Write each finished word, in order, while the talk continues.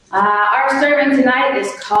Our sermon tonight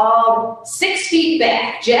is called 6 Feet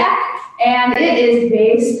Back, Jack, and it is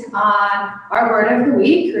based on our word of the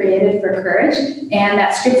week, created for courage, and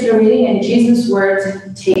that scripture reading in Jesus'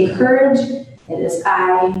 words, take courage, it is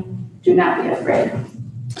I, do not be afraid.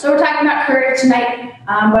 So we're talking about courage tonight,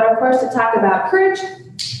 but of course to talk about courage,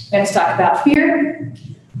 we have to talk about fear.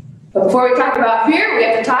 But before we talk about fear, we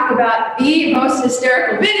have to talk about the most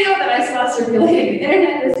hysterical video that I saw circulating the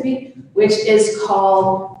internet this week, which is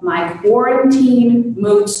called My Quarantine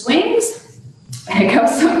Mood Swings. And it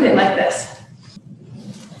goes something like this.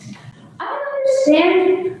 I don't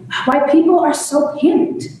understand why people are so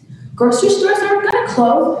panicked. Grocery stores aren't going to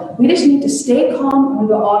close. We just need to stay calm and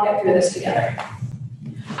we'll all get through this together.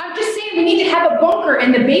 I'm just saying we need to have a bunker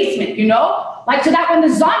in the basement, like so that when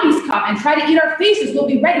the zombies come and try to eat our faces, we'll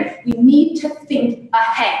be ready. We need to think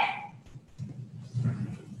ahead.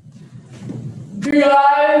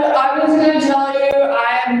 Guys, I'm just going to tell you,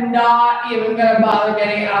 I am not even going to bother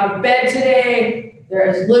getting out of bed today. There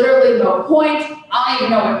is literally no point. I don't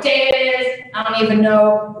even know what day it is. I don't even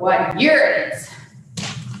know what year it is.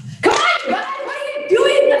 Come on, guys, what are you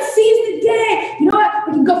doing? Let's seize the day. You know what?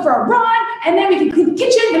 We can go for a run, and then we can clean the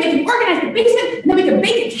kitchen, and then we can organize the basement, and then we can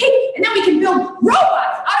bake a cake, and then we can build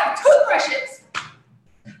robots out of toothbrushes.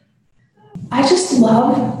 I just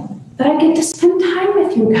love that I get to spend time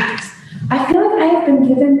with you guys. I feel like I have been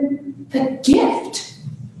given the gift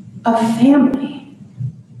of family.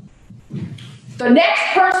 The next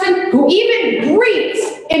person who even breathes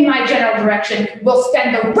in my general direction will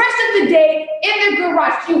spend the rest of the day in the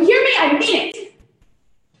garage. Do you hear me? I mean it.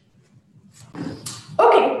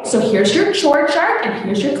 Okay, so here's your chore chart and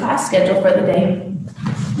here's your class schedule for the day.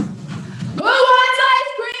 Who wants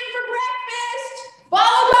ice cream for breakfast?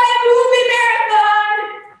 Followed by a movie marathon.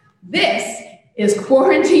 This is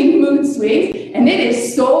Quarantine Mood Swings, and it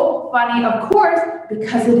is so funny, of course,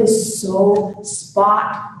 because it is so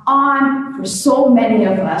spot on for so many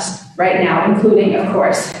of us right now, including, of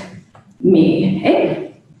course, me.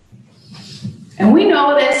 Hey? And we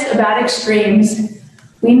know this about extremes.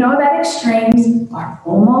 We know that extremes are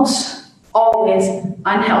almost always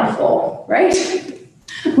unhelpful, right?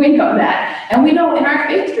 We know that. And we know in our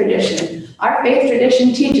faith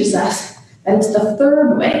tradition teaches us that it's the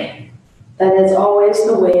third way that is always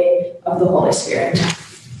the way of the Holy Spirit.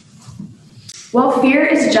 Well, fear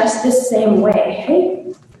is just the same way,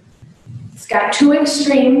 hey? It's got two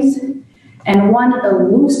extremes and one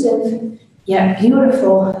elusive yet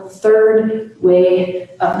beautiful third way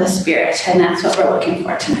of the Spirit, and that's what we're looking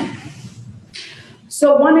for tonight.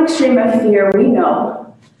 So one extreme of fear, we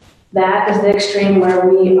know that is the extreme where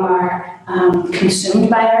we are consumed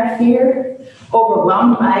by our fear,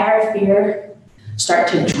 overwhelmed by our fear, start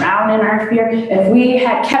to drown in our fear. If we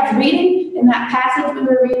had kept reading in that passage we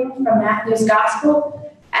were reading from Matthew's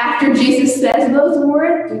Gospel, after Jesus says those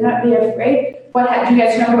words, do not be afraid, do you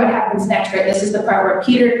guys remember what happens next, right? This is the part where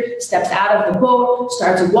Peter steps out of the boat,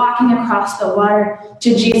 starts walking across the water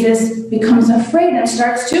to Jesus, becomes afraid and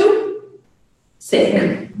starts to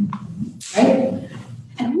sink, right?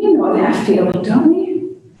 And we know that feeling, don't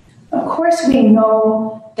we? Of course we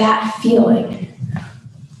know that feeling.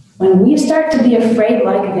 When we start to be afraid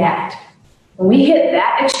like that, when we hit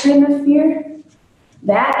that extreme of fear,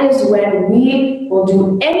 that is when we will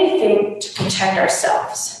do anything to protect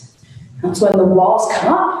ourselves. That's when the walls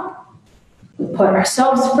come up, we put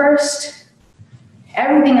ourselves first,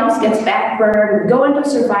 everything else gets backburned, we go into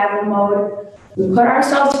survival mode, we put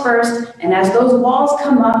ourselves first, and as those walls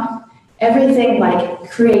come up, everything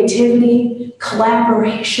like creativity,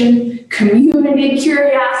 collaboration, community,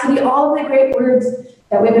 curiosity, all of the great words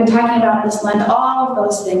that we've been talking about this Lent, all of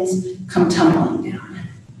those things come tumbling down.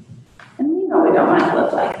 And we know we don't want to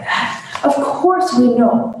live like that. Of course we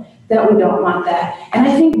know that we don't want that. And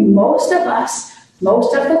I think most of us,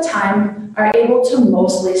 most of the time, are able to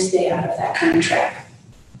mostly stay out of that kind of trap.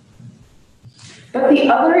 But the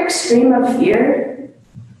other extreme of fear,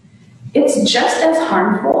 it's just as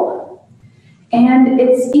harmful. And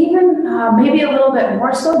it's even maybe a little bit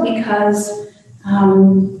more so because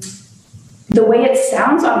the way it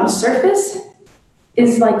sounds on the surface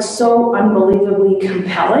is like so unbelievably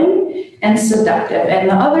compelling and seductive. And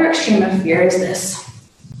the other extreme of fear is this.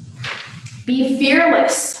 Be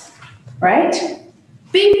fearless, right?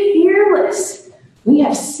 Be fearless. We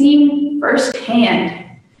have seen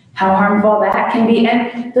firsthand how harmful that can be.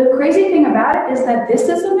 And the crazy thing about it is that this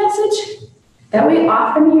is a message that we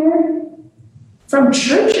often hear from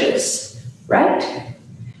churches, right?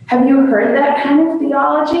 Have you heard that kind of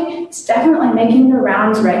theology? It's definitely making the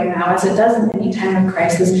rounds right now, as it does in any time of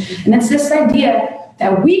crisis. And it's this idea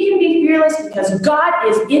that we can be fearless because God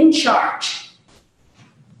is in charge.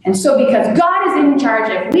 And so because God is in charge,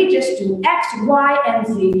 if we just do X, Y, and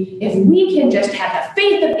Z, if we can just have the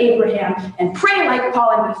faith of Abraham and pray like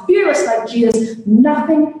Paul and be fearless like Jesus,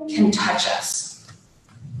 nothing can touch us.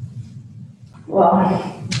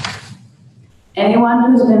 Well,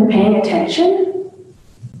 anyone who's been paying attention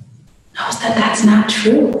knows that that's not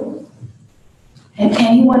true. And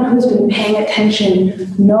anyone who's been paying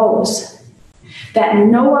attention knows that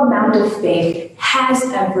no amount of faith has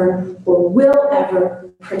ever or will ever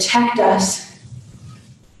protect us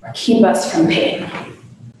or keep us from pain.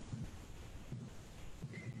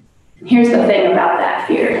 And here's the thing about that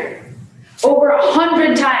fear. Over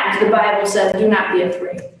 100 times the Bible says, do not be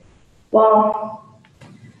afraid. Well,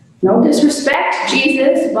 no disrespect,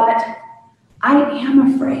 Jesus, but I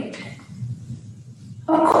am afraid.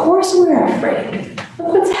 Of course we're afraid. Look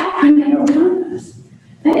what's happening around us.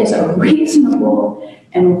 That is a reasonable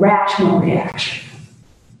and rational reaction.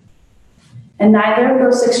 And neither of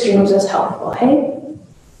those extremes is helpful, hey?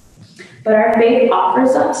 But our faith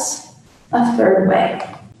offers us a third way.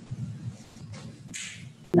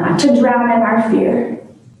 Not to drown in our fear,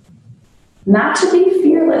 not to be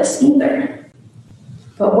fearless either.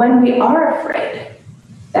 But when we are afraid,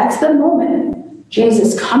 that's the moment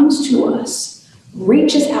Jesus comes to us,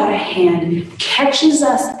 reaches out a hand, catches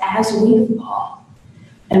us as we fall,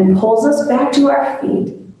 and pulls us back to our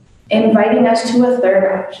feet, inviting us to a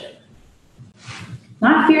third option.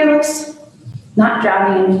 Not fearless, not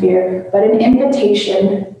drowning in fear, but an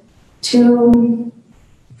invitation to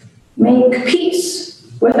make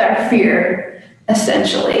peace with our fear,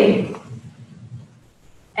 essentially.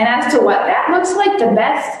 And as to what that looks like, the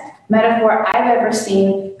best metaphor I've ever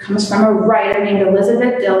seen comes from a writer named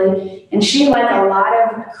Elizabeth Dilley, and she, like a lot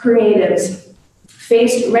of creatives,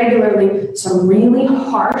 faced regularly some really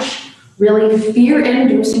harsh, really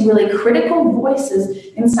fear-inducing, really critical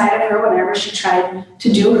voices inside of her whenever she tried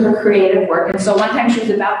to do her creative work. And so one time she was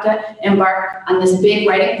about to embark on this big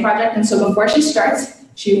writing project, and so before she starts,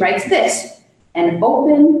 she writes this, an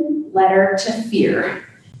open letter to fear.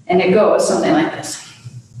 And it goes something like this.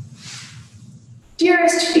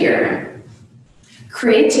 Dearest fear,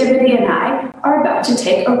 creativity and I are about to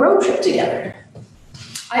take a road trip together.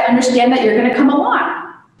 I understand that you're going to come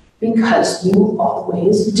along, because you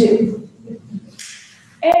always do.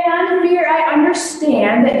 And fear, I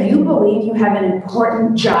understand that you believe you have an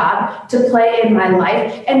important job to play in my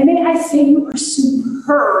life, and may I say you are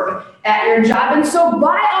superb at your job, and so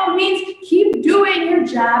by all means, keep doing your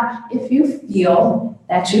job if you feel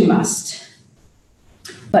that you must.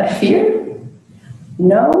 But fear,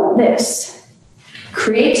 know this,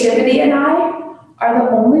 creativity and I are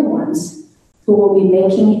the only ones who will be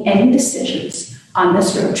making any decisions on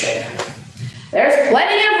this road trip. There's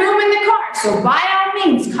plenty of room in the car, so by all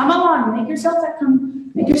means, come along, make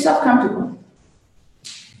yourself comfortable.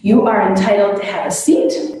 You are entitled to have a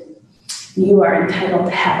seat. You are entitled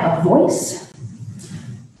to have a voice.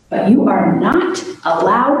 But you are not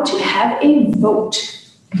allowed to have a vote.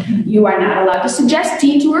 You are not allowed to suggest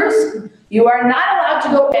detours. You are not allowed to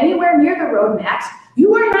go anywhere near the road maps.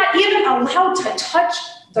 You are not even allowed to touch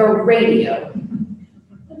the radio.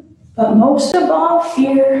 But most of all,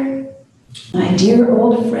 fear, my dear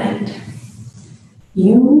old friend,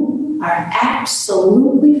 you are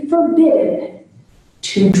absolutely forbidden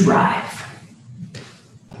to drive.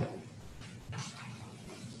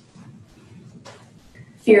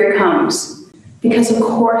 Fear comes because, of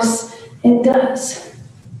course, it does.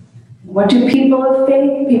 What do people of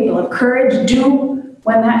faith, people of courage do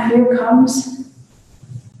when that fear comes?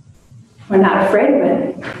 We're not afraid of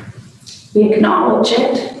it. We acknowledge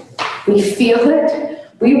it. We feel it.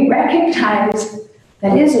 We recognize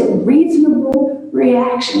that is a reasonable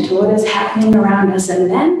reaction to what is happening around us. And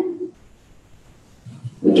then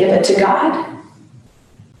we give it to God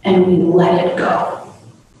and we let it go.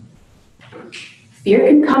 Fear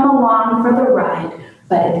can come along for the ride,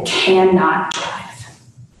 but it cannot drive.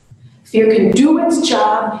 Fear can do its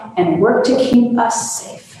job and work to keep us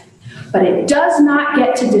safe, but it does not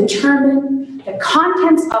get to determine the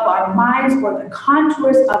contents of our minds or the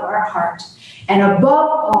contours of our heart. And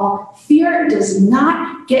above all, fear does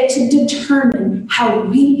not get to determine how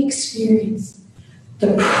we experience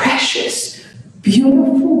the precious,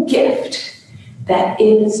 beautiful gift that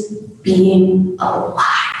is being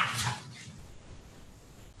alive.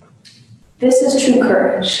 This is true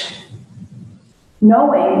courage.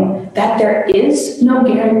 Knowing that there is no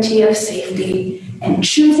guarantee of safety and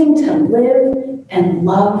choosing to live and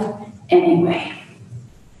love anyway.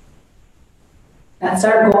 That's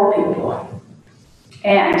our goal, people.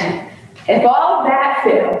 And if all of that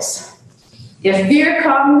fails, if fear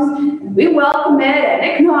comes and we welcome it and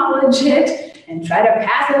acknowledge it and try to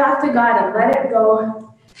pass it off to God and let it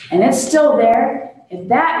go, and it's still there, if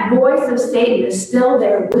that voice of Satan is still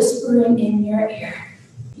there whispering in your ear,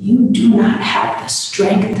 you do not have the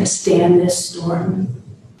strength to stand this storm.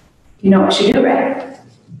 You know what you do, right?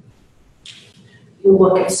 You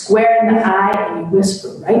look it square in the eye and you whisper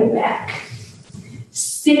right back,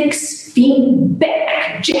 6 feet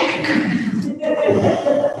back, Jack.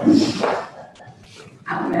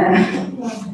 Amen.